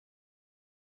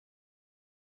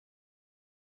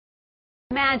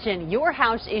Imagine your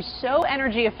house is so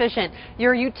energy efficient,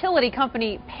 your utility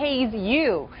company pays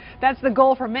you. That's the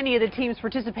goal for many of the teams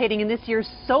participating in this year's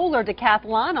Solar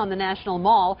Decathlon on the National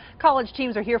Mall. College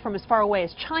teams are here from as far away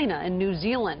as China and New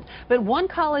Zealand. But one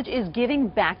college is giving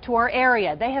back to our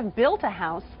area. They have built a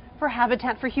house for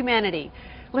Habitat for Humanity.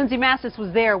 Lindsay Massis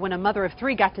was there when a mother of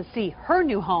three got to see her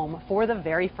new home for the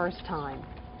very first time.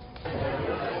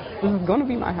 This is going to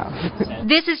be my house.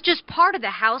 This is just part of the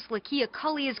house Lakia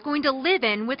Cully is going to live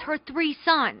in with her three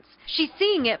sons. She's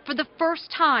seeing it for the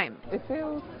first time. It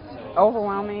feels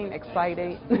overwhelming,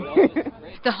 exciting.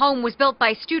 The home was built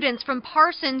by students from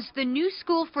Parsons The New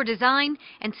School for Design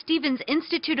and Stevens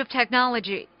Institute of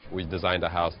Technology. We designed a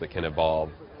house that can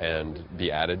evolve and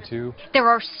be added to. There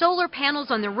are solar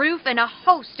panels on the roof and a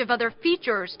host of other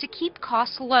features to keep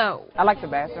costs low. I like the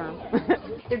bathroom.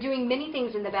 They're doing many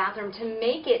things in the bathroom to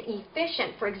make it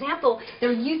efficient. For example,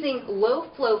 they're using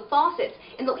low-flow faucets,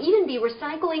 and they'll even be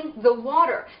recycling the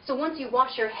water. So once you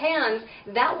wash your hands,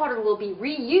 that water will be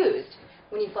reused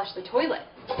when you flush the toilet.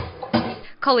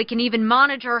 Cully can even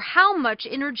monitor how much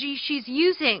energy she's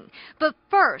using. But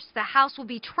first, the house will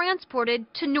be transported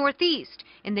to Northeast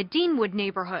in the Deanwood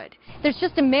neighborhood. There's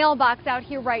just a mailbox out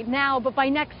here right now, but by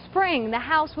next spring, the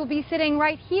house will be sitting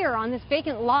right here on this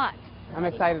vacant lot. I'm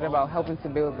excited about helping to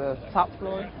build the top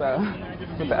floor, so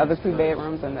with the other 2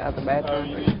 bedrooms and the other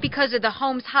bathroom. Because of the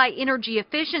home's high energy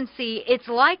efficiency, it's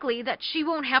likely that she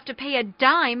won't have to pay a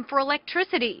dime for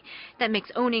electricity. That makes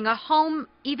owning a home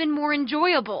even more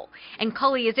enjoyable. And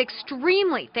Cully is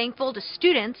extremely thankful to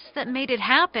students that made it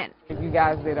happen. You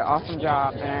guys did an awesome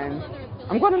job, and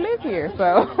I'm going to live here,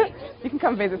 so you can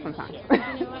come visit sometime.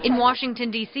 In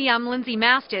Washington, D.C., I'm Lindsay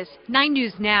Mastis, 9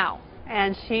 News Now.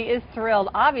 And she is thrilled.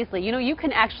 Obviously, you know, you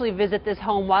can actually visit this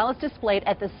home while it's displayed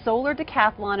at the Solar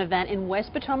Decathlon event in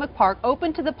West Potomac Park,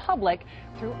 open to the public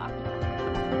through October.